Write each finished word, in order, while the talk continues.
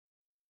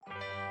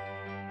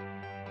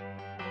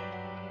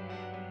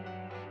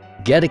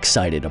Get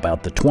excited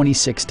about the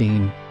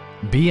 2016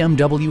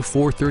 BMW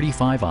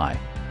 435i.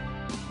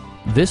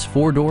 This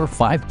four-door,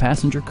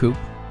 five-passenger coupe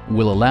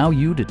will allow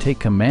you to take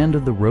command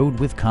of the road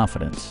with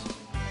confidence.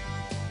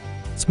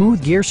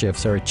 Smooth gear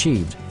shifts are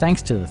achieved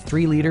thanks to the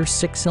 3-liter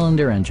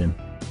six-cylinder engine.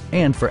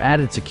 And for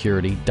added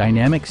security,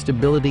 dynamic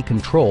stability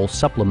control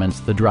supplements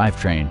the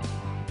drivetrain.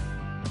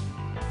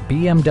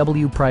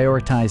 BMW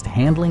prioritized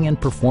handling and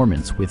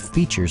performance with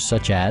features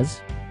such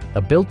as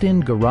a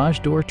built-in garage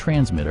door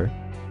transmitter,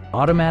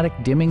 automatic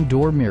dimming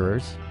door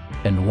mirrors,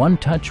 and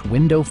one-touch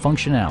window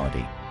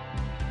functionality.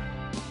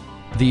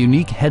 The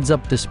unique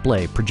heads-up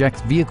display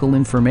projects vehicle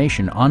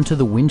information onto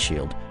the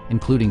windshield,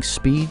 including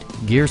speed,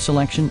 gear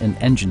selection, and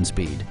engine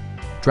speed.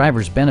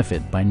 Drivers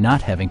benefit by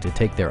not having to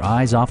take their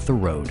eyes off the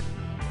road.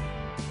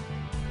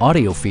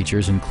 Audio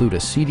features include a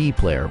CD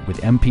player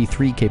with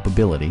MP3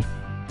 capability,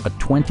 a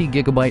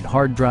 20-gigabyte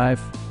hard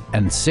drive,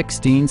 and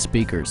 16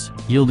 speakers,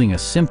 yielding a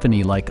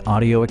symphony-like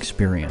audio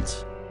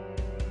experience.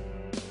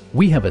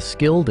 We have a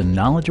skilled and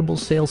knowledgeable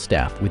sales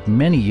staff with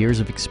many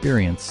years of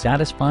experience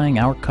satisfying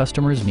our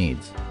customers'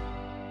 needs.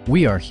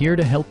 We are here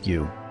to help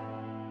you.